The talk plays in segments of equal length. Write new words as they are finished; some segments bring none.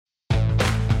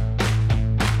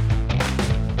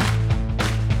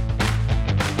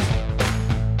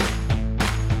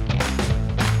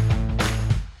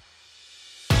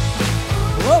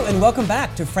and welcome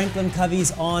back to Franklin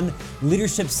Covey's On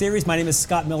Leadership series. My name is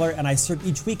Scott Miller, and I serve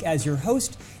each week as your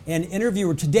host and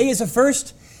interviewer. Today is a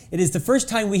first. It is the first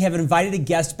time we have invited a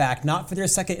guest back, not for their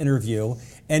second interview,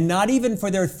 and not even for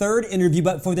their third interview,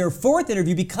 but for their fourth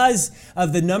interview because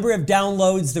of the number of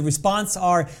downloads, the response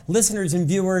our listeners and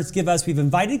viewers give us. We've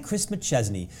invited Chris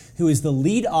McChesney, who is the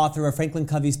lead author of Franklin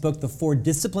Covey's book, The 4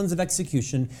 Disciplines of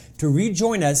Execution, to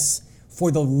rejoin us for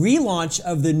the relaunch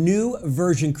of the new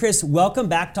version. Chris, welcome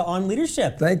back to On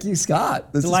Leadership. Thank you,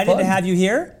 Scott. This Delighted is fun to have you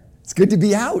here. It's good to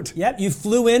be out. Yep, you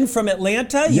flew in from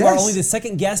Atlanta. You Yes. are only the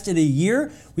second guest in a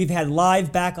year. We've had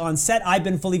live back on set. I've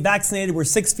been fully vaccinated. We're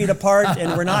 6 feet apart,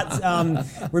 and we're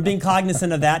not. We're being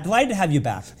cognizant of that. Delighted to have you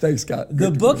back. Thanks, Scott.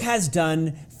 The book has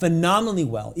done phenomenally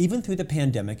well, even through the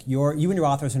pandemic. You and your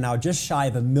authors are now just shy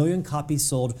of 1 million copies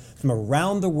sold from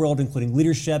around the world, including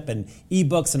leadership and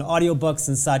ebooks and audiobooks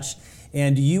and such.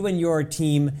 And you and your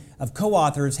team of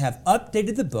co-authors have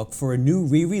updated the book for a new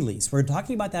re-release. We're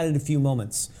talking about that in a few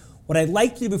moments. What I'd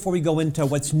like to do before we go into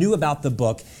what's new about the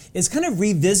book is kind of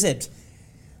revisit.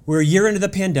 We're a year into the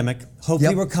pandemic.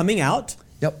 Hopefully we're coming out.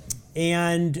 Yep.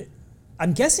 And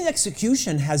I'm guessing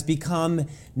execution has become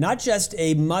not just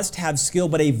a must-have skill,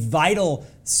 but a vital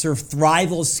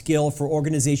survival skill for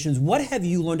organizations. What have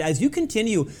you learned as you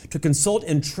continue to consult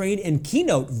and train and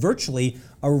keynote virtually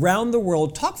around the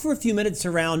world? Talk for a few minutes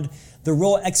around the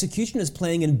role execution is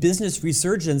playing in business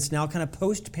resurgence now kind of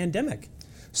post-pandemic.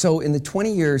 So in the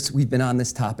 20 years we've been on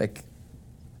this topic,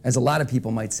 as a lot of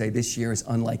people might say, this year is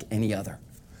unlike any other.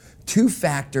 2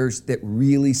 factors that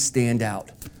really stand out.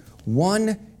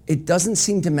 One, it doesn't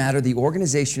seem to matter the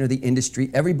organization or the industry.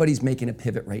 Everybody's making a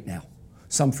pivot right now.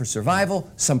 Some for survival,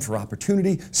 some for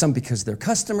opportunity, some because their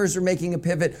customers are making a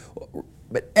pivot,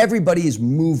 but everybody is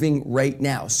moving right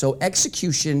now. So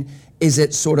execution is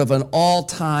at sort of an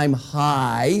all-time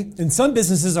high. And some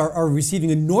businesses are receiving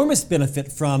enormous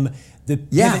benefit from the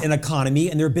pivot in economy,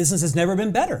 and their business has never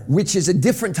been better. Which is a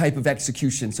different type of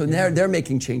execution. So they're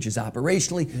making changes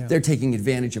operationally, they're taking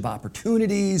advantage of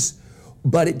opportunities,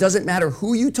 but it doesn't matter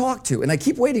who you talk to, and I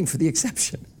keep waiting for the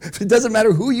exception. It doesn't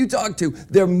matter who you talk to,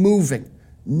 they're moving.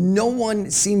 No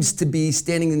one seems to be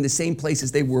standing in the same place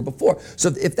as they were before.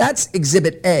 So if that's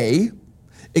exhibit A,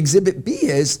 exhibit B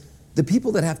is the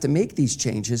people that have to make these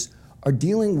changes are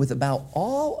dealing with about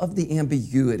all of the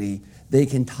ambiguity they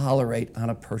can tolerate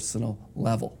on a personal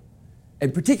level.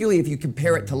 And particularly if you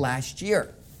compare it to last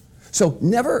year. So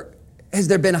never has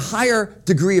there been a higher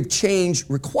degree of change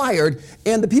required,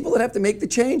 and the people that have to make the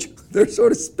change, they're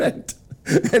sort of spent.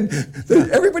 And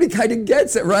everybody kind of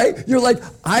gets it, right? You're like,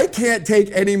 I can't take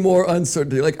any more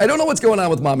uncertainty. Like, I don't know what's going on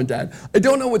with mom and dad. I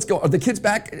don't know what's going on. Are the kids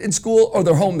back in school or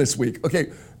they're home this week?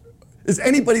 Okay, is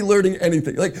anybody learning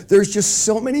anything? Like, there's just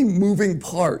so many moving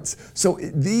parts. So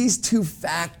these 2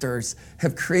 factors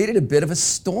have created a bit of a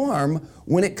storm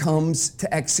when it comes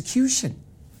to execution.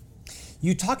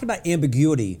 You talked about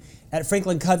ambiguity. At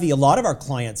Franklin Covey, a lot of our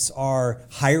clients are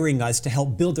hiring us to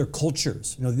help build their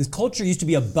cultures. You know, this culture used to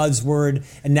be a buzzword,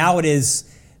 and now it is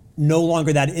no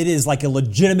longer that. It is like a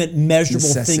legitimate, measurable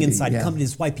thing inside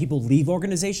companies. It's why people leave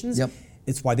organizations. Yep.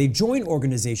 It's why they join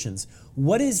organizations.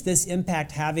 What is this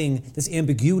impact having, this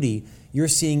ambiguity you're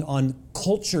seeing on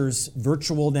cultures,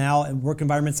 virtual now, and work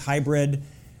environments, hybrid?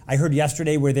 I heard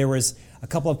yesterday where there was a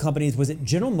couple of companies, was it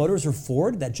General Motors or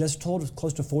Ford, that just told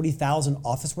close to 40,000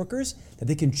 office workers that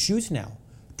they can choose now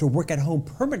to work at home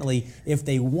permanently if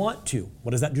they want to.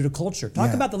 What does that do to culture?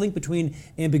 Talk about the link between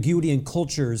ambiguity and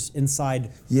cultures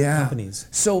inside companies.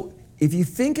 So if you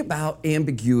think about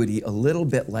ambiguity a little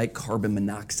bit like carbon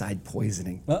monoxide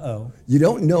poisoning. You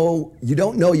don't know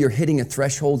you're hitting a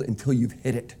threshold until you've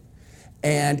hit it.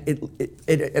 And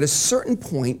at a certain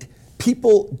point,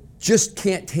 people just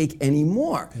can't take any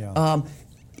more.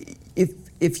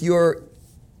 If you're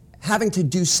having to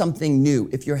do something new,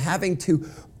 if you're having to,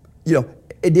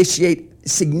 initiate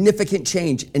significant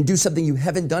change and do something you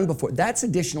haven't done before, that's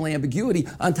additional ambiguity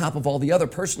on top of all the other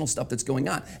personal stuff that's going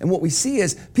on. And what we see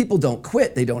is people don't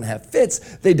quit, they don't have fits,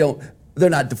 they're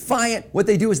not defiant. What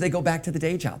they do is they go back to the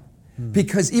day job.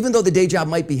 Because even though the day job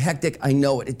might be hectic, I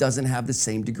know it doesn't have the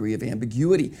same degree of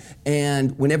ambiguity.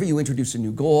 And whenever you introduce a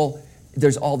new goal,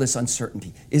 there's all this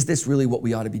uncertainty. Is this really what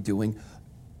we ought to be doing?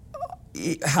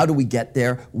 How do we get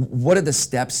there? What are the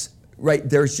steps? Right?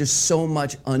 There's just so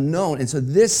much unknown. And so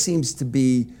this seems to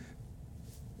be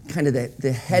kind of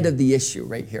the head of the issue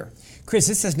right here. Chris,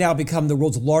 this has now become the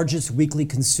world's largest weekly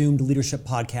consumed leadership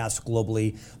podcast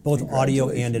globally, both audio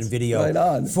and in video. Right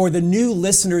on. For the new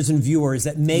listeners and viewers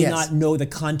that may not know the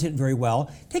content very well,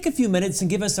 take a few minutes and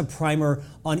give us a primer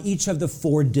on each of the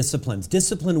 4 disciplines.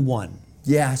 Discipline 1.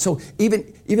 Yeah, so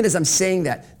even as I'm saying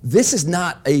that, this is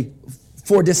not a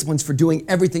 4 disciplines for doing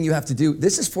everything you have to do.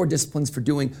 This is 4 disciplines for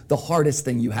doing the hardest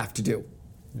thing you have to do.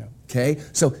 Yeah. Okay?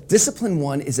 So discipline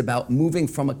 1 is about moving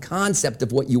from a concept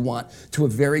of what you want to a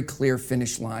very clear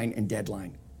finish line and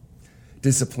deadline.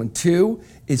 Discipline 2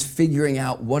 is figuring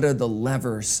out what are the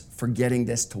levers for getting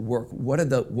this to work. What are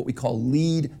what we call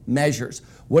lead measures?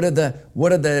 What are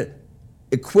the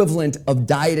equivalent of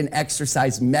diet and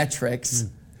exercise metrics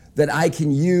that I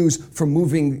can use for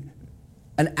moving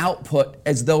an output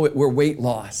as though it were weight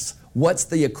loss? What's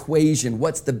the equation?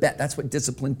 What's the bet? That's what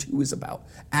discipline 2 is about.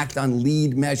 Act on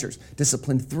lead measures.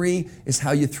 Discipline 3 is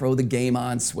how you throw the game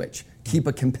on switch. Keep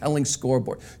a compelling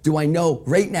scoreboard. Do I know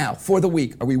right now for the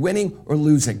week, are we winning or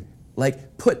losing?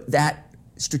 Like, put that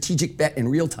strategic bet in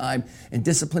real time. And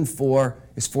discipline 4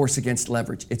 is force against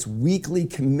leverage. It's weekly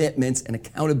commitments and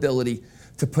accountability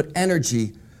to put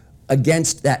energy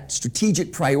against that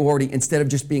strategic priority instead of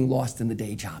just being lost in the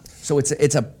day job. So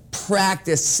it's a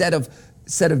practice set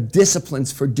of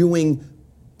disciplines for doing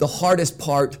the hardest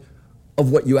part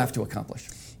of what you have to accomplish.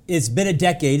 It's been a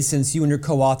decade since you and your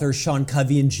co-authors, Sean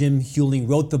Covey and Jim Huling,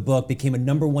 wrote the book, became a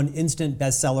 #1 instant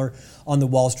bestseller on the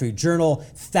Wall Street Journal.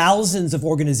 Thousands of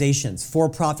organizations,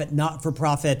 for-profit,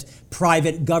 not-for-profit,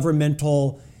 private,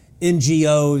 governmental,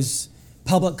 NGOs,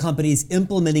 public companies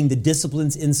implementing the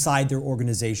disciplines inside their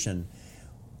organization.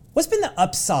 What's been the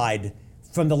upside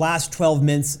from the last 12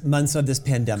 months of this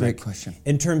pandemic? Great question.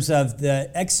 In terms of the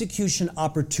execution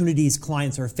opportunities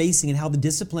clients are facing and how the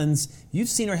disciplines you've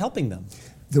seen are helping them?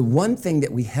 The one thing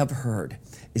that we have heard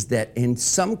is that in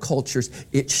some cultures,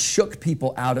 it shook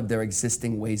people out of their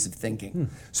existing ways of thinking.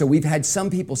 So we've had some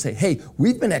people say, hey,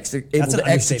 we've been able to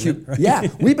execute. Right? Yeah,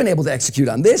 we've been able to execute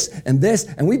on this,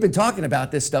 and we've been talking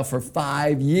about this stuff for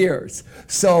 5 years.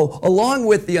 So along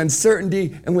with the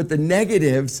uncertainty and with the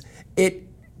negatives, it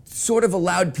sort of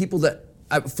allowed people to,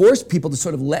 forced people to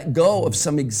sort of let go of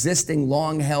some existing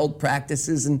long-held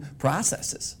practices and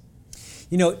processes.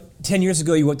 You know, 10 years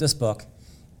ago, you wrote this book.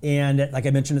 And like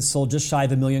I mentioned, it sold just shy of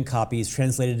 1 million copies,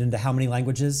 translated into how many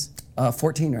languages?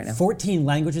 14 right now. 14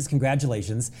 languages,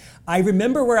 congratulations. I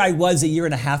remember where I was a year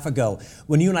and a half ago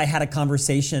when you and I had a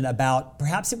conversation about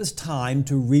perhaps it was time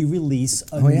to re-release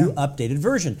a new updated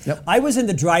version. Yep. I was in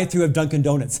the drive-thru of Dunkin'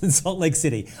 Donuts in Salt Lake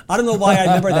City. I don't know why I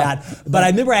remember that, but I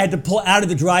remember I had to pull out of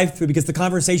the drive-thru because the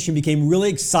conversation became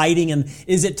really exciting and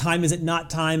is it time, is it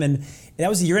not time? And that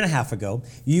was a year and a half ago.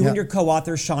 You and your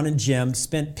co-authors, Sean and Jim,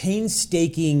 spent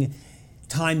painstaking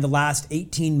time the last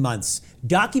 18 months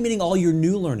documenting all your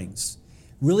new learnings,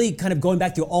 really kind of going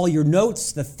back to all your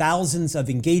notes, the thousands of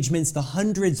engagements, the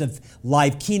hundreds of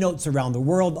live keynotes around the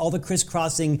world, all the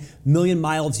crisscrossing million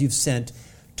miles you've sent.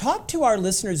 Talk to our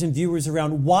listeners and viewers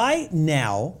around why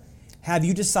now have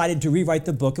you decided to rewrite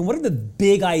the book, and what are the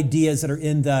big ideas that are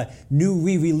in the new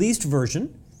re-released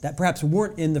version that perhaps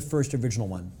weren't in the first original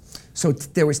one? So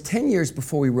there was 10 years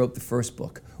before we wrote the first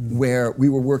book where we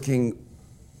were working,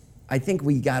 I think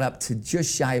we got up to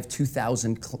just shy of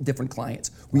 2,000 different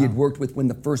clients we had worked with when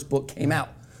the first book came out.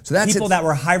 So that's people that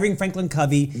were hiring Franklin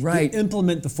Covey to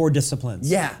implement the 4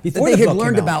 disciplines. Yeah, before that they the had book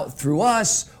learned came out. about through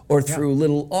us or through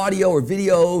little audio or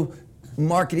video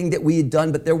marketing that we had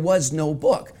done, but there was no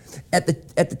book. At the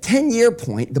 10-year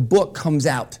point, the book comes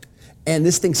out. And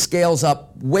this thing scales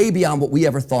up way beyond what we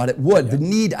ever thought it would. Yeah. The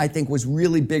need, I think, was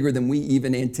really bigger than we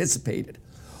even anticipated.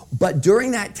 But during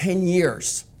that 10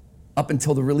 years, up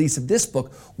until the release of this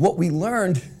book, what we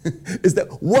learned is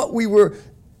that what we were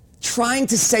trying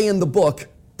to say in the book,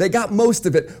 they got most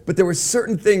of it, but there were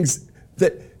certain things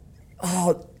that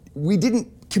we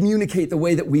didn't communicate the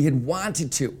way that we had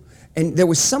wanted to. And there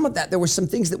was some of that. There were some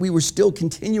things that we were still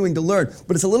continuing to learn.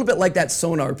 But it's a little bit like that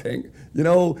sonar ping. You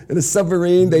know, in a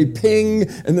submarine, they ping,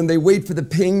 and then they wait for the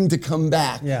ping to come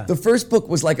back. Yeah. The first book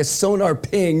was like a sonar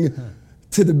ping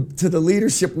to the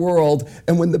leadership world.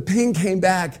 And when the ping came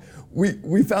back,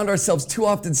 we found ourselves too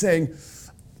often saying,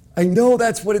 I know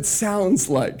that's what it sounds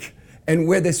like. And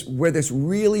where this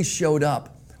really showed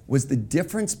up was the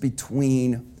difference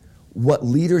between what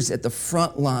leaders at the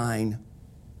front line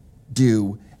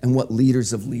do and what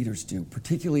leaders of leaders do,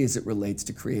 particularly as it relates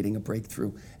to creating a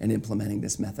breakthrough and implementing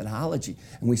this methodology.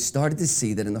 And we started to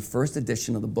see that in the first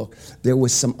edition of the book, there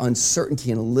was some uncertainty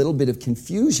and a little bit of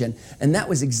confusion, and that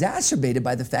was exacerbated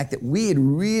by the fact that we had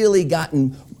really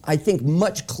gotten, I think,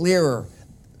 much clearer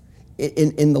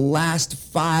in the last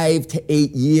 5 to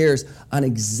 8 years on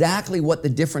exactly what the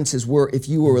differences were if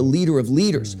you were a leader of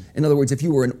leaders. In other words, if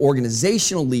you were an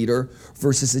organizational leader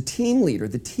versus a team leader.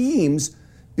 The teams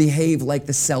behave like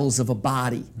the cells of a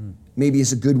body. maybe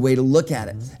is a good way to look at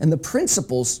it. And the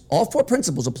principles, all 4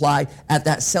 principles apply at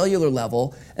that cellular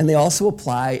level, and they also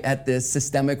apply at the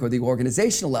systemic or the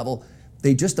organizational level.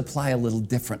 They just apply a little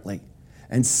differently.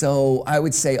 And so I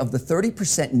would say of the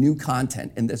 30% new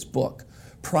content in this book,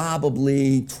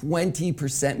 probably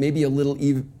 20%, maybe a little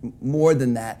even more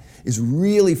than that, is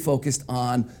really focused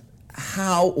on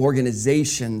how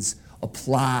organizations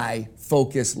apply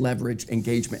focus, leverage,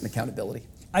 engagement, and accountability.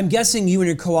 I'm guessing you and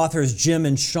your co-authors, Jim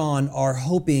and Sean, are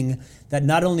hoping that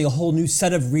not only a whole new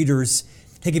set of readers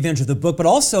take advantage of the book, but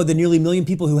also the nearly 1 million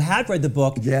people who have read the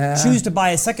book choose to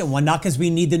buy a second one, not because we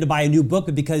need them to buy a new book,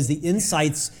 but because the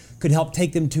insights could help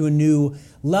take them to a new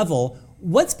level.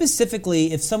 What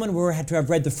specifically, if someone were to have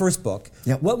read the first book,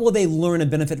 what will they learn and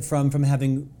benefit from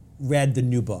having read the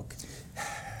new book?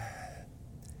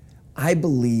 I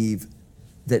believe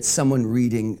that someone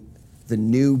reading the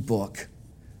new book,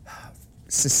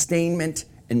 sustainment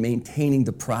and maintaining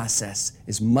the process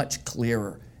is much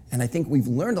clearer. And I think we've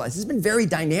learned a lot. This has been very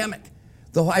dynamic.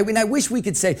 Though I wish we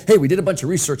could say, hey, we did a bunch of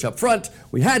research up front,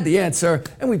 we had the answer,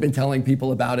 and we've been telling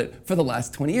people about it for the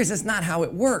last 20 years. That's not how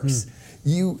it works.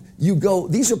 You go,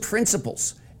 these are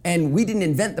principles, and we didn't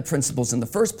invent the principles in the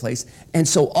first place. And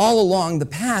so all along the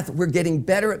path, we're getting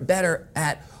better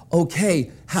at,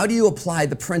 okay, how do you apply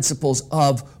the principles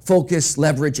of focus,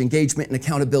 leverage, engagement, and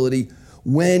accountability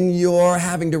when you're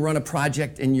having to run a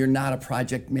project and you're not a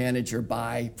project manager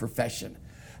by profession?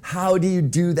 How do you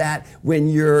do that when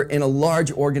you're in a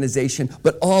large organization,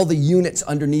 but all the units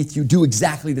underneath you do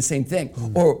exactly the same thing?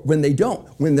 Or when they don't,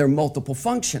 when there are multiple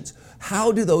functions?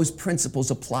 How do those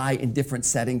principles apply in different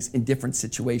settings, in different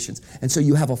situations? And so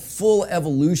you have a full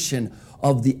evolution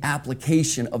of the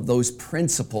application of those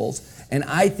principles. And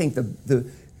I think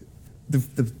the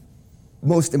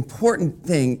most important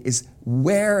thing is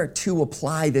where to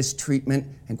apply this treatment,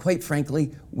 and quite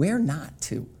frankly, where not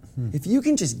to. If you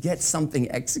can just get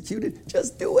something executed,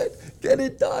 just do it, get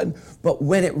it done. But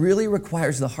when it really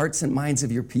requires the hearts and minds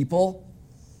of your people,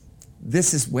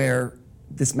 this is where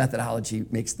this methodology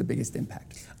makes the biggest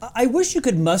impact. I wish you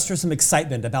could muster some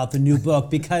excitement about the new book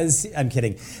because, I'm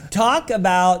kidding. Talk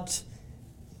about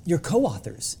your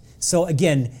co-authors. So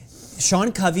again,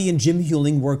 Sean Covey and Jim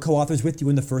Hewling were co-authors with you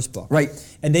in the first book. Right.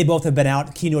 And they both have been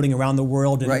out keynoting around the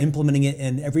world and implementing it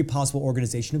in every possible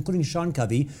organization, including Sean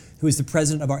Covey, who is the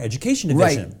president of our education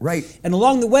division. Right. And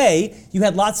along the way, you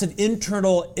had lots of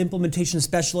internal implementation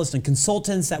specialists and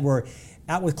consultants that were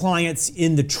out with clients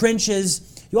in the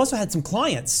trenches. You also had some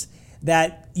clients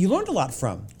that you learned a lot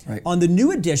from. Right. On the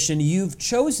new edition, you've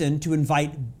chosen to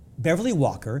invite Beverly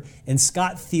Walker and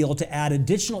Scott Thiel to add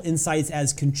additional insights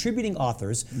as contributing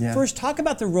authors. Yeah. First, talk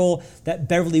about the role that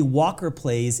Beverly Walker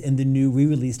plays in the new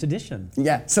re-released edition.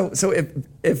 Yeah, so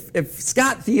if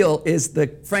Scott Thiel is the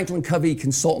Franklin Covey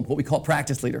consultant, what we call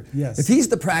practice leader, if he's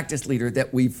the practice leader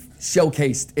that we've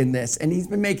showcased in this, and he's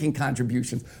been making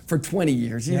contributions for 20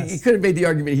 years, he could have made the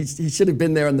argument he should have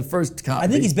been there in the first copy. I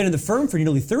think he's been in the firm for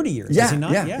nearly 30 years, has he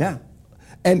not? Yeah.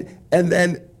 And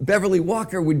then Beverly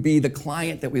Walker would be the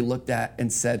client that we looked at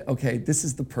and said, okay, this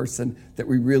is the person that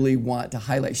we really want to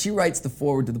highlight. She writes the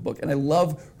foreword to the book, and I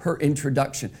love her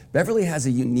introduction. Beverly has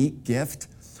a unique gift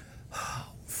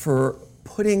for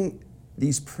putting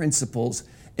these principles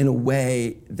in a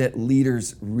way that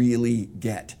leaders really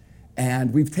get.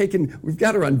 And we've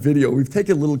got her on video, we've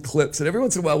taken little clips, and every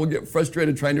once in a while we'll get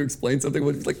frustrated trying to explain something.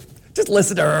 We're just like, just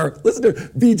listen to her.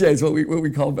 BJ is what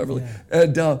we call Beverly.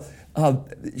 Yeah.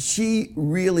 And she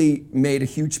really made a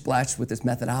huge splash with this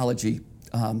methodology.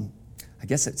 I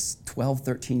guess it's 12,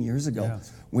 13 years ago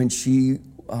when she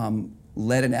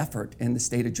led an effort in the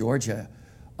state of Georgia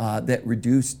that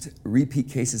reduced repeat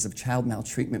cases of child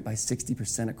maltreatment by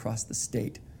 60% across the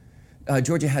state.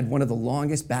 Georgia had one of the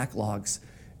longest backlogs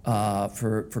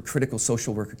for critical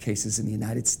social worker cases in the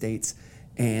United States.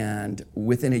 And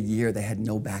within a year, they had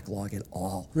no backlog at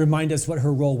all. Remind us what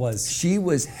her role was. She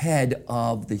was head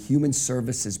of the Human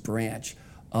Services branch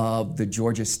of the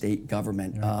Georgia state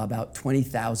government, about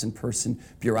 20,000 person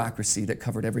bureaucracy that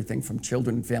covered everything from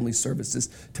children and family services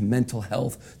to mental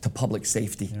health to public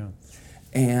safety. Yeah.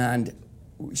 And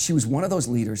she was one of those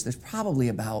leaders. There's probably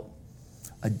about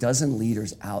a dozen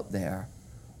leaders out there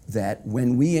that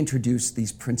when we introduced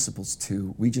these principles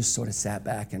to, we just sort of sat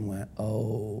back and went,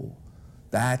 oh,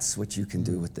 that's what you can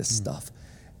do with this stuff.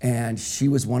 And she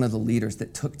was one of the leaders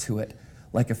that took to it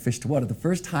like a fish to water. The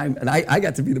first time, and I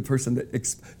got to be the person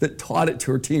that taught it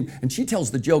to her team, and she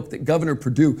tells the joke that Governor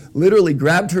Perdue literally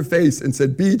grabbed her face and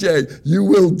said, BJ, you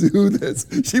will do this.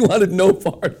 She wanted no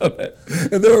part of it.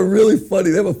 And they were really funny.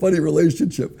 They have a funny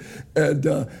relationship. And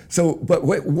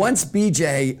once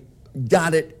BJ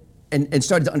got it and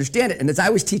started to understand it. And as I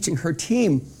was teaching her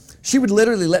team, she would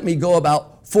literally let me go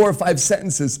about 4 or 5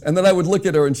 sentences, and then I would look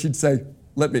at her and she'd say,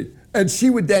 let me. And she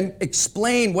would then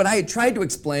explain what I had tried to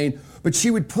explain, but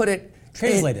she would put it,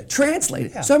 translate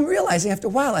it. Yeah. So I'm realizing after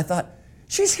a while, I thought,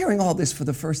 she's hearing all this for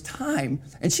the first time,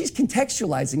 and she's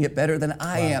contextualizing it better than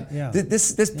I am. Yeah.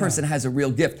 This person has a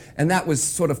real gift, and that was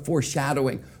sort of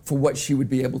foreshadowing for what she would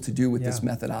be able to do with this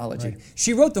methodology. Right.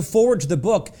 She wrote the foreword to the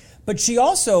book, but she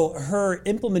also, her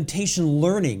implementation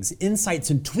learnings, insights,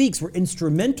 and tweaks were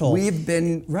instrumental. We've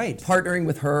been partnering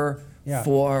with her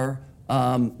for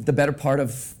the better part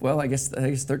of, well, I guess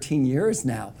 13 years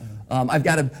now.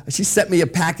 She sent me a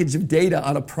package of data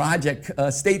on a project.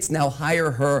 States now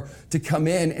hire her to come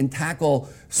in and tackle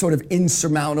sort of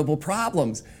insurmountable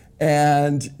problems.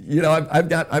 And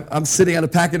I'm sitting on a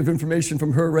packet of information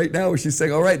from her right now where she's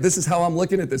saying, all right, this is how I'm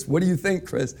looking at this. What do you think,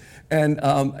 Chris? And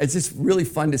it's just really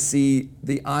fun to see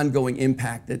the ongoing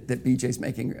impact that BJ's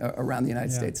making around the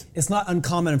United States. It's not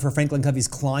uncommon for Franklin Covey's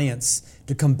clients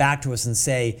to come back to us and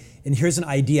say, and here's an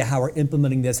idea how we're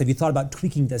implementing this. Have you thought about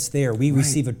tweaking this there? We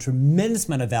receive a tremendous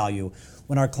amount of value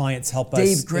when our clients help us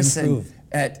Dave Grissom improve.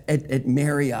 At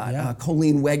Marriott,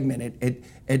 Colleen Wegman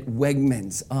at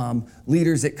Wegmans,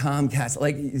 leaders at Comcast,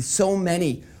 like so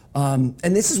many. And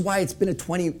this is why it's been a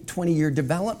 20-year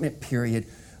development period.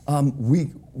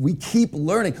 We keep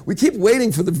learning. We keep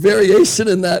waiting for the variation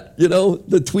in that,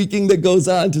 the tweaking that goes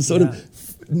on to sort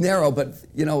of narrow. But,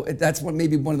 that's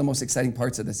maybe one of the most exciting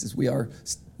parts of this is we are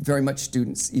very much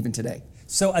students even today.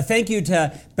 So a thank you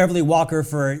to Beverly Walker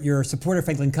for your support of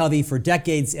Franklin Covey for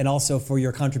decades and also for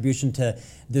your contribution to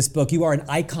this book. You are an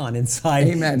icon inside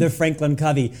the Franklin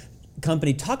Covey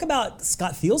company. Talk about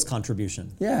Scott Thiel's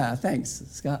contribution. Yeah, thanks,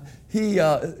 Scott.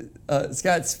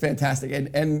 Scott's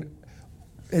fantastic and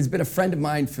has been a friend of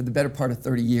mine for the better part of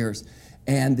 30 years.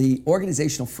 And the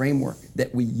organizational framework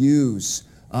that we use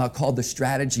called the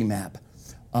Strategy Map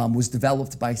was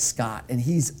developed by Scott, and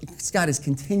Scott has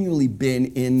continually been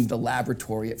in the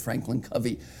laboratory at Franklin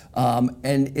Covey,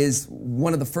 and is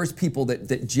one of the first people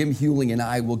that Jim Hewling and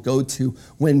I will go to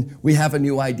when we have a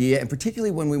new idea, and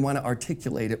particularly when we want to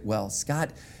articulate it well.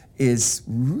 Scott is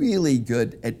really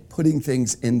good at putting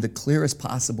things in the clearest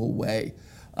possible way,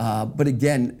 but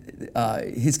again,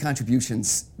 his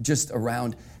contributions just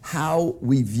around how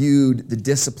we viewed the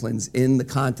disciplines in the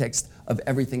context of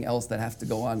everything else that has to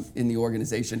go on in the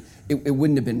organization. It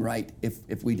wouldn't have been right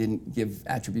if we didn't give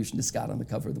attribution to Scott on the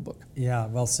cover of the book. Yeah,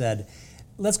 well said.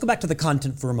 Let's go back to the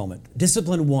content for a moment.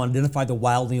 Discipline 1, identify the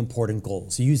wildly important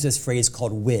goals. You use this phrase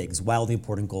called WIGs, wildly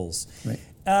important goals.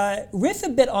 Right. Riff a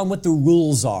bit on what the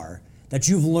rules are that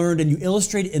you've learned and you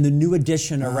illustrate in the new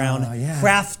edition around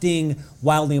crafting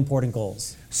wildly important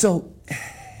goals. So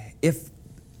if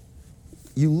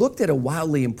you looked at a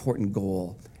wildly important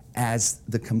goal as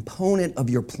the component of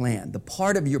your plan, the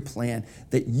part of your plan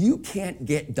that you can't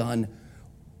get done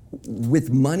with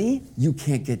money, you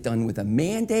can't get done with a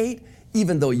mandate,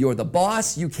 even though you're the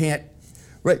boss, you can't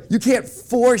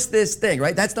force this thing,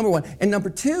 right? That's number one. And number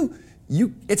two,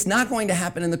 it's not going to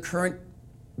happen in the current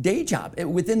day job,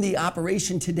 within the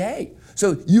operation today.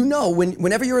 So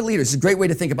whenever you're a leader, it's a great way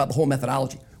to think about the whole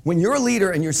methodology. When you're a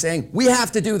leader and you're saying, we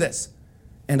have to do this,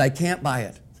 and I can't buy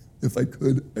it. If I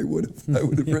could, I would have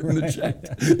written the check.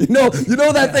 You know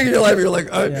that thing in your life, you're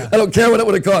like, I don't care what it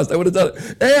would have cost, I would have done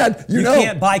it. And you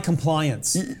can't buy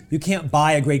compliance. You can't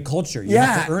buy a great culture. You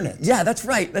have to earn it. Yeah, that's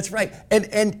right.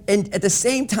 And at the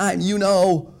same time,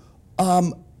 the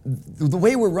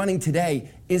way we're running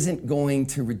today isn't going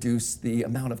to reduce the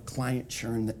amount of client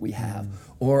churn that we have,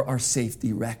 or our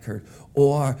safety record,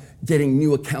 or getting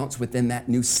new accounts within that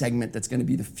new segment that's going to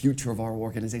be the future of our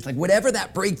organization. Like whatever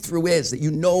that breakthrough is that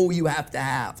you have to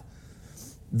have.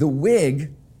 The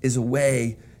WIG is a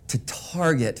way to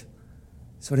target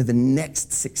sort of the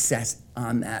next success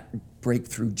on that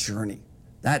breakthrough journey.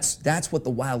 That's what the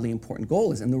wildly important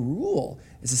goal is. And the rule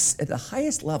is at the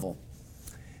highest level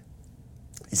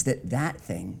is that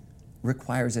thing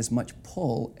requires as much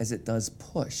pull as it does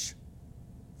push.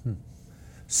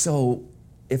 So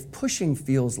if pushing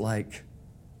feels like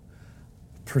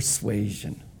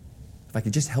persuasion, if I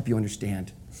could just help you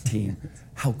understand, team,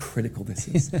 how critical this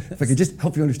is. If I could just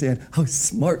help you understand how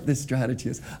smart this strategy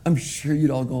is, I'm sure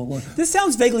you'd all go along. This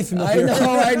sounds vaguely familiar.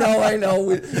 I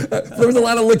know. There was a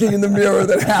lot of looking in the mirror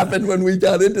that happened when we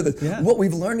got into this. Yeah. What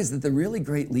we've learned is that the really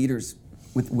great leaders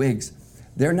with WIGs,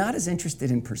 they're not as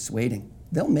interested in persuading.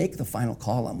 They'll make the final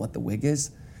call on what the WIG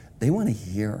is. They want to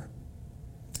hear.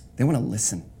 They want to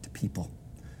listen to people.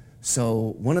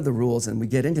 So one of the rules, and we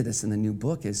get into this in the new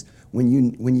book, is when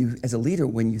you as a leader,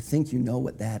 when you think you know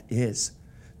what that is,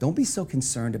 don't be so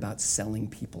concerned about selling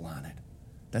people on it.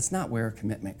 That's not where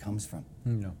commitment comes from.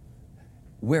 No.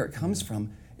 Where it comes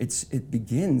from, it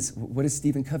begins, what does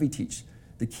Stephen Covey teach?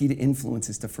 The key to influence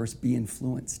is to first be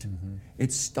influenced.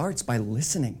 It starts by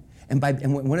listening. And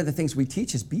one of the things we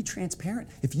teach is be transparent.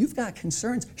 If you've got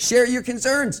concerns, share your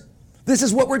concerns. This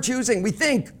is what we're choosing. We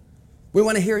think. We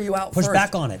want to hear you out Push first.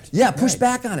 back on it. Yeah, push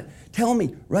back on it. Tell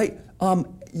me, right?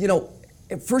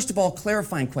 First of all,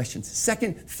 clarifying questions.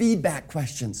 Second, feedback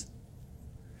questions.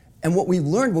 And what we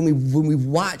learned when we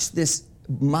watched this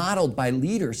modeled by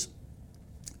leaders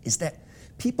is that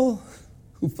people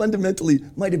who fundamentally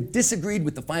might have disagreed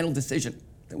with the final decision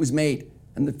that was made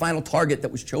and the final target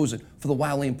that was chosen for the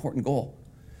wildly important goal,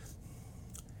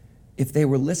 if they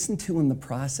were listened to in the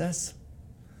process,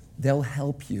 they'll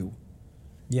help you.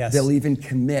 Yes. They'll even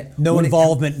commit. No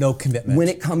involvement, no commitment. When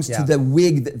it comes to the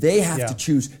wig that they have to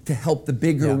choose to help the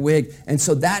bigger wig. And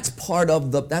so that's part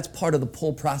of the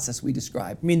pull process we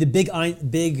describe. I mean, the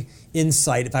big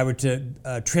insight, if I were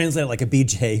to translate it like a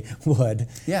BJ would,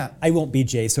 I won't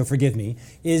BJ, so forgive me,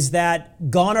 is that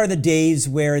gone are the days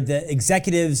where the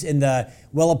executives in the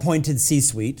well-appointed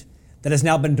C-suite that has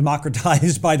now been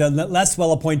democratized by the less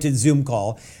well-appointed Zoom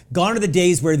call. Gone are the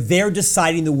days where they're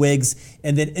deciding the wigs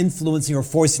and then influencing or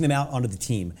forcing them out onto the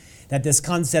team. That this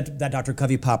concept that Dr.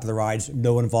 Covey popularized,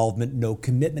 no involvement, no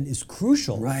commitment, is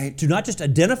crucial to not just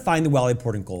identifying the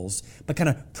well-important goals, but kind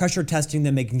of pressure testing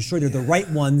them, making sure they're the right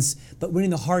ones, but winning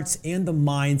the hearts and the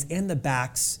minds and the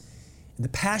backs and the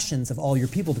passions of all your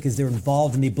people because they're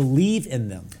involved and they believe in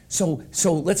them. So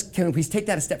can we please take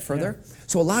that a step further? Yeah.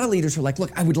 So a lot of leaders are like,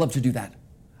 look, I would love to do that.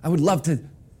 I would love to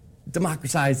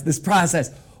democratize this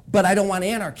process, but I don't want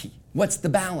anarchy. What's the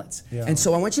balance? Yeah. And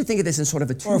so I want you to think of this in sort of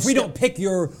a two-step. Or if we don't pick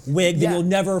your wig, then you'll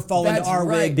never fall into our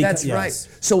wig. That's right.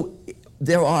 So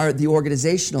there are the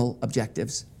organizational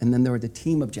objectives, and then there are the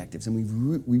team objectives, and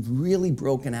we've really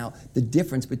broken out the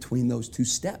difference between those two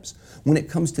steps. When it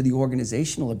comes to the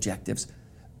organizational objectives,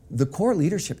 the core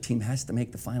leadership team has to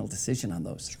make the final decision on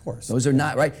those. Of course. Those are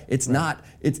not, right? It's not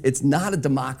a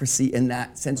democracy in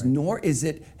that sense, nor is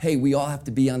it, hey, we all have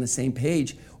to be on the same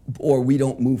page or we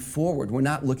don't move forward. We're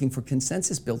not looking for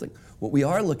consensus building. What we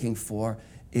are looking for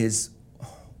is,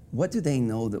 what do they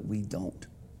know that we don't?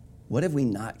 What have we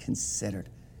not considered?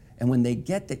 And when they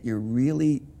get that you're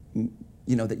really,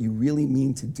 that you really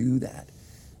mean to do that,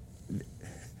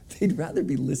 they'd rather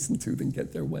be listened to than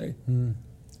get their way.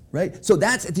 Right? So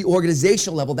that's at the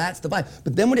organizational level, that's the vibe.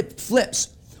 But then when it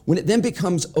flips, when it then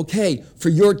becomes, okay, for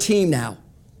your team now,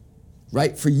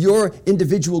 right? For your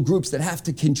individual groups that have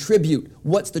to contribute,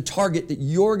 what's the target that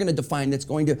you're going to define that's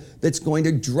going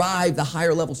to drive the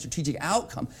higher level strategic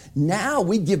outcome? Now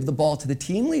we give the ball to the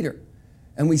team leader.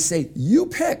 And we say, you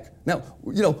pick. Now,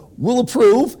 we'll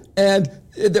approve, and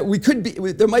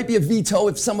that there might be a veto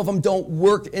if some of them don't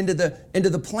work into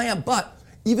the plan. But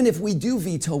even if we do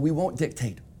veto, we won't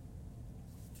dictate.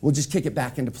 We'll just kick it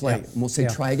back into play, and we'll say,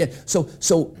 try again.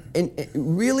 So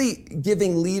really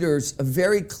giving leaders a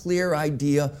very clear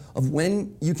idea of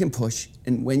when you can push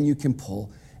and when you can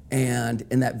pull, and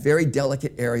in that very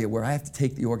delicate area where I have to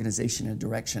take the organization in a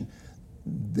direction,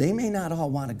 they may not all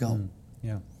want to go.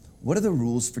 What are the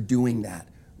rules for doing that?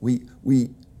 We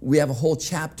have a whole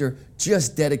chapter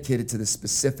just dedicated to the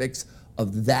specifics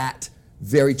of that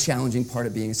very challenging part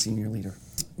of being a senior leader.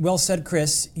 Well said,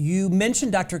 Chris. You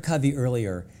mentioned Dr. Covey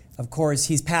earlier. Of course,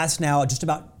 he's passed now just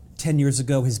about 10 years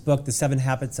ago, his book, The 7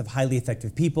 Habits of Highly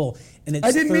Effective People. And it's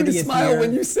I didn't mean to smile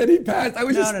when you said he passed. I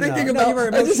was thinking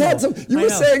about, you were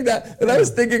saying that, and I was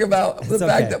thinking about the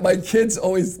fact that my kids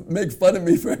always make fun of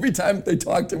me for every time they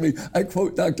talk to me. I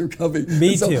quote Dr. Covey.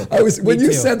 Me too. When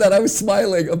you said that, I was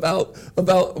smiling about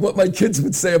what my kids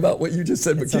would say about what you just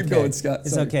said, but keep going, Scott.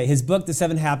 It's okay. His book, The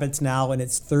 7 Habits, now in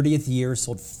its 30th year,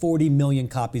 sold 40 million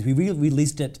copies. We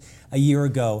released it a year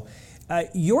ago.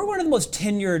 You're one of the most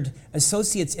tenured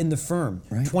associates in the firm.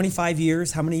 Right. 25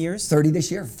 years, how many years? 30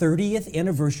 this year. 30th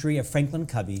anniversary of Franklin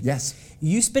Covey. Yes.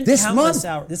 You spent countless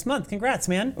hours. This month. Congrats,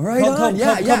 man. Right on.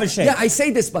 Yeah, I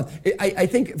say this month. I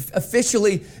think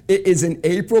officially it is in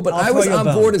April, but I was on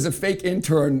board as a fake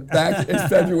intern back in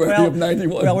February of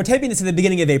 91. Well, we're taping this at the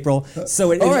beginning of April,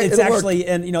 so it's actually,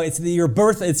 and it's your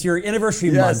birth, it's your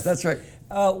anniversary month. Yes, that's right.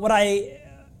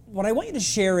 What I want you to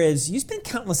share is you spent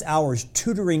countless hours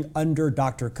tutoring under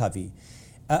Dr. Covey,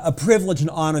 a privilege and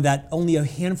honor that only a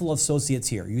handful of associates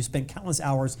here. You spent countless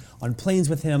hours on planes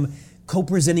with him,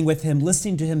 co-presenting with him,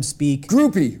 listening to him speak.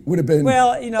 Groupie would have been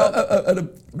maybe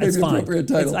it's fine. Appropriate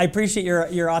title. I appreciate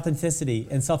your authenticity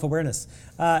and self-awareness.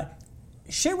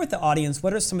 Share with the audience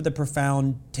what are some of the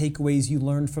profound takeaways you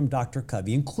learned from Dr.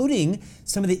 Covey, including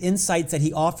some of the insights that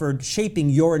he offered shaping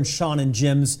your and Sean and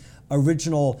Jim's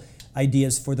original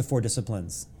ideas for the 4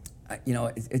 disciplines?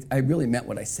 I really meant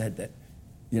what I said, that,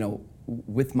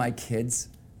 with my kids,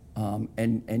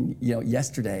 and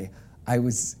yesterday I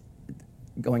was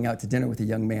going out to dinner with a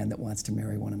young man that wants to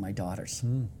marry one of my daughters.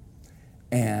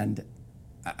 And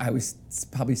I was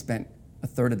probably spent a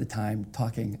third of the time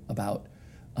talking about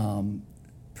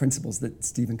principles that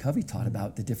Stephen Covey taught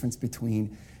about, the difference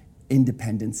between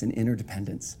independence and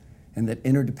interdependence, and that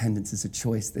interdependence is a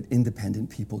choice that independent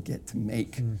people get to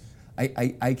make.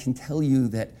 I can tell you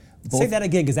that Say that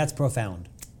again, because that's profound.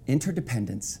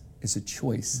 Interdependence is a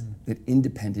choice that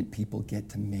independent people get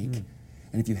to make.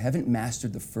 And if you haven't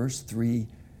mastered the first 3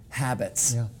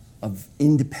 habits of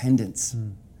independance,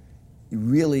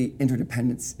 really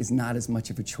interdependence is not as much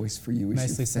of a choice for you as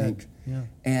Nicely you think. said. Yeah.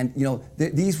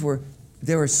 And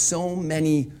there are so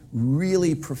many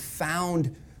really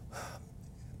profound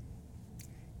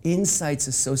insights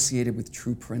associated with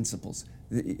true principles.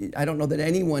 I don't know that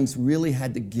anyone's really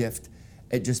had the gift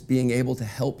at just being able to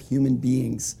help human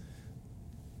beings,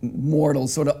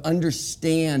 mortals, sort of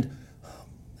understand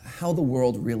how the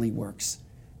world really works,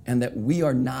 and that we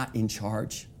are not in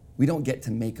charge. We don't get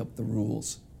to make up the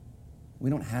rules. We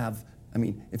don't have,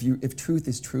 if truth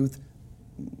is truth,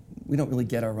 we don't really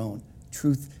get our own.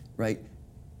 Truth, right,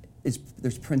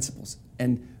 there's principles,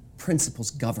 and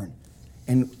principles govern.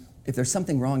 And if there's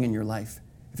something wrong in your life,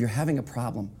 if you're having a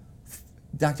problem,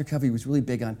 Dr. Covey was really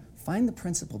big on find the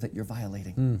principle that you're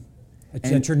violating.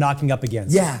 That you're knocking up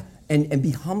against. Yeah, and be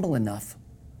humble enough,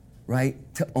 right,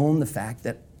 to own the fact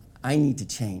that I need to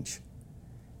change.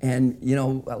 And,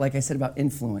 like I said about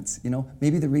influence,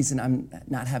 maybe the reason I'm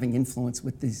not having influence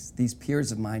with these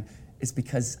peers of mine is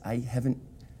because I haven't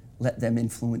let them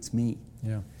influence me.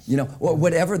 Yeah. Or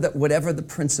whatever the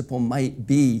principle might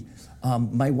be.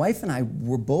 My wife and I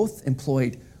were both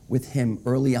employed with him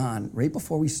early on, right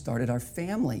before we started our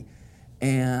family.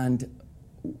 And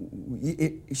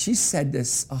she said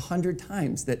this 100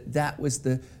 times, that was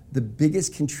the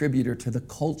biggest contributor to the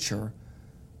culture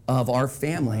of our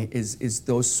family is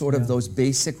those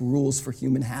basic rules for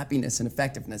human happiness and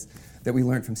effectiveness that we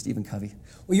learned from Stephen Covey.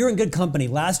 Well, you're in good company.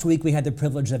 Last week we had the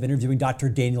privilege of interviewing Dr.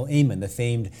 Daniel Amen, the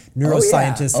famed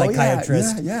neuroscientist,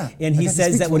 psychiatrist. And he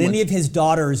says that when any of his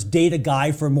daughters date a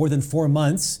guy for more than 4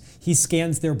 months, he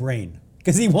scans their brain,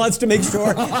 because he wants to make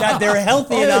sure that they're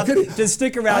healthy enough to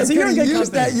stick around. So you're in good company. I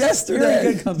used that yesterday.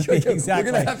 You're in good company,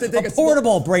 exactly. We're going to have to take a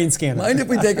portable brain scanner. Mind if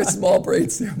we take a small brain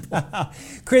sample?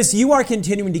 Chris, you are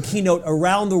continuing to keynote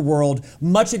around the world.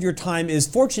 Much of your time is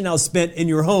fortunately now spent in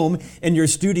your home, in your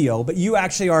studio, but you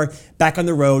actually are back on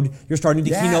the road. You're starting to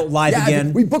keynote live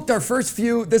again. We booked our first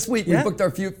few this week. We booked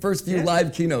our first few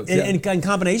live keynotes. In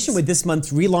combination with this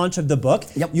month's relaunch of the book,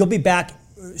 you'll be back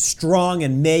strong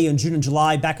in May and June and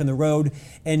July, back on the road,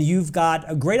 and you've got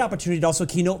a great opportunity to also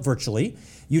keynote virtually.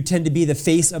 You tend to be the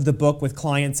face of the book with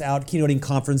clients out keynoting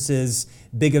conferences,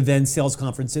 big events, sales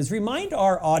conferences. Remind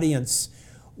our audience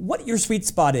what your sweet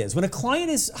spot is. When a client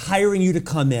is hiring you to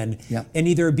come in and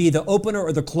either be the opener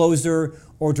or the closer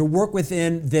or to work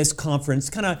within this conference,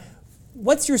 kind of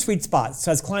what's your sweet spot?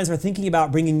 So as clients are thinking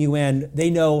about bringing you in, they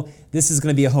know this is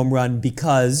going to be a home run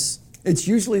because... It's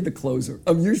usually the closer.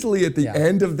 I'm usually at the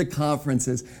end of the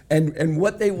conferences, and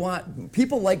what they want,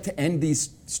 people like to end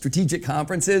these strategic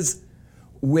conferences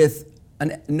with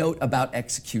a note about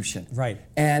execution. Right.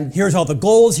 And here's all the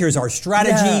goals, here's our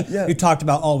strategy. You talked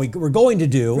about all we're going to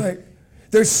do. Right.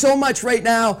 There's so much right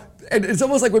now, and it's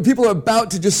almost like when people are about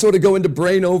to just sort of go into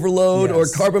brain overload or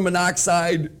carbon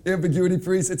monoxide ambiguity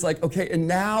freeze, it's like, okay, and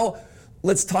now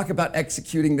let's talk about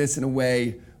executing this in a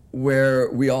way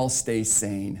where we all stay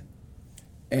sane.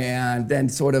 And then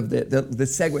sort of the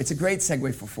segue, it's a great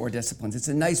segue for 4 disciplines. It's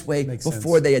a nice way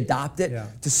before they adopt it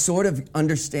to sort of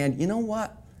understand, you know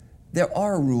what? There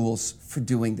are rules for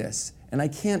doing this, and I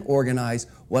can't organize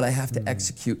what I have to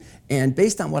execute. And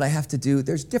based on what I have to do,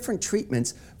 there's different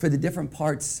treatments for the different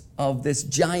parts of this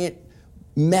giant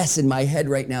mess in my head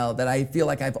right now that I feel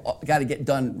like I've got to get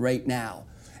done right now.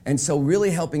 And so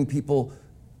really helping people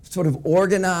sort of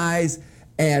organize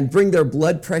and bring their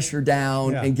blood pressure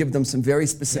down and give them some very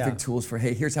specific tools for,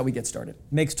 hey, here's how we get started.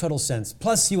 Makes total sense.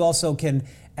 Plus, you also can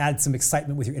add some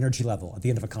excitement with your energy level at the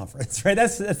end of a conference, right?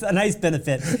 That's a nice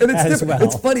benefit as well.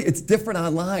 It's funny, it's different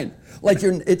online. Like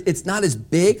it's not as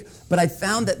big, but I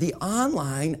found that the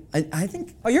online, I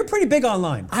think... Oh, you're pretty big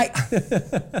online.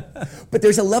 But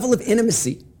there's a level of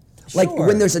intimacy. Like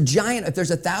when there's a giant, if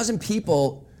there's 1,000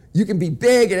 people, you can be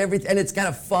big and everything, and it's kind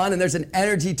of fun, and there's an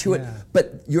energy to it.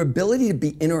 But your ability to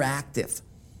be interactive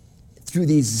through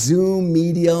these Zoom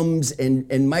mediums and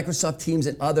Microsoft Teams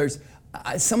and others,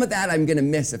 some of that I'm going to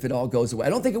miss if it all goes away. I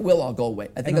don't think it will all go away.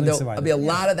 I think there'll be a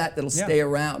lot of that that'll stay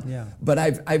around. Yeah. But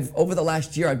I've over the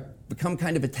last year, I've become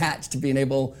kind of attached to being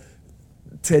able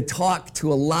to talk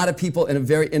to a lot of people in a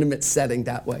very intimate setting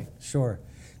that way. Sure.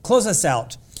 Close us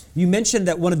out. You mentioned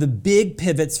that one of the big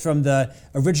pivots from the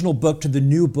original book to the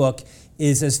new book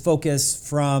is this focus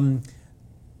from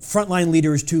frontline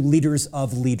leaders to leaders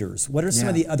of leaders. What are some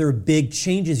of the other big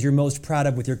changes you're most proud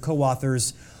of with your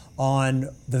co-authors on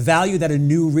the value that a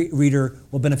new reader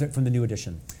will benefit from the new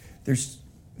edition? There's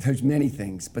many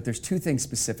things, but there's two things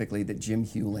specifically that Jim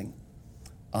Hewling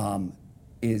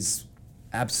is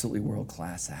absolutely world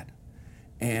class at.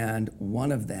 And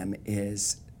one of them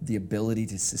is the ability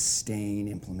to sustain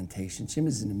implementation. Jim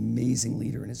is an amazing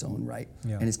leader in his own right,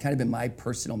 and has kind of been my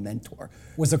personal mentor.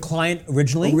 Was a client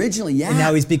originally? Originally, yeah. And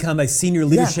now he's become a senior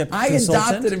leadership consultant? I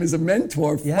adopted him as a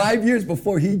mentor 5 years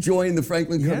before he joined the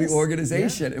Franklin Covey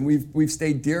organization, and we've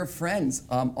stayed dear friends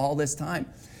all this time.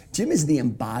 Jim is the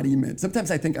embodiment. Sometimes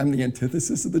I think I'm the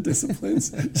antithesis of the disciplines.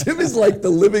 Jim is like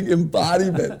the living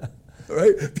embodiment.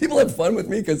 Right? People have fun with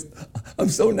me because I'm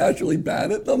so naturally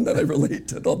bad at them that I relate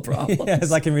to the problems.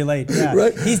 Yes, I can relate. Yeah.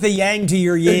 Right? He's the yang to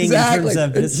your yin in terms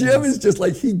of this. Jim is just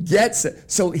like, he gets it.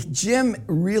 So Jim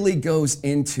really goes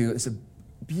into, it's a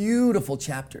beautiful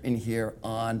chapter in here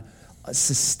on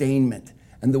sustainment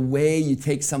and the way you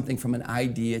take something from an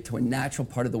idea to a natural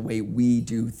part of the way we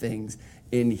do things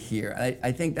in here.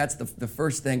 I think that's the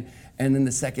first thing. And then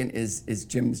the second is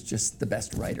Jim's just the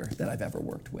best writer that I've ever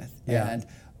worked with. Yeah. And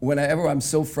whenever I'm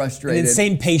so frustrated, an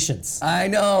insane patience. I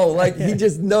know, like he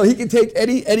can take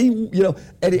any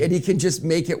and he can just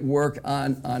make it work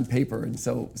on paper, and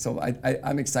so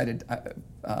I'm excited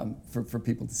for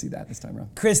people to see that this time around.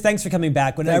 Chris, thanks for coming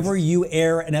back. Whenever you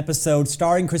air an episode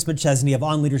starring Chris McChesney of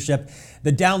On Leadership,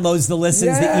 the downloads, the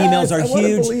listens, the emails are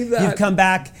huge. You've come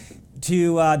back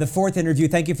to the fourth interview.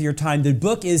 Thank you for your time. The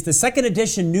book is the second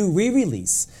edition, new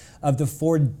re-release of the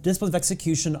 4 Disciplines of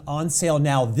Execution, on sale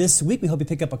now this week. We hope you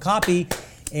pick up a copy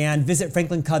and visit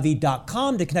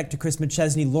franklincovey.com to connect to Chris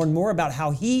McChesney, learn more about how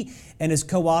he and his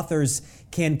co-authors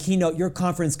can keynote your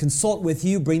conference, consult with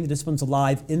you, bring the disciplines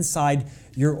alive inside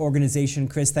your organization.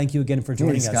 Chris, thank you again for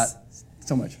joining us. Scott,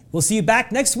 so much. We'll see you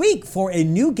back next week for a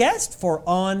new guest for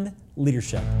On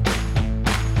Leadership.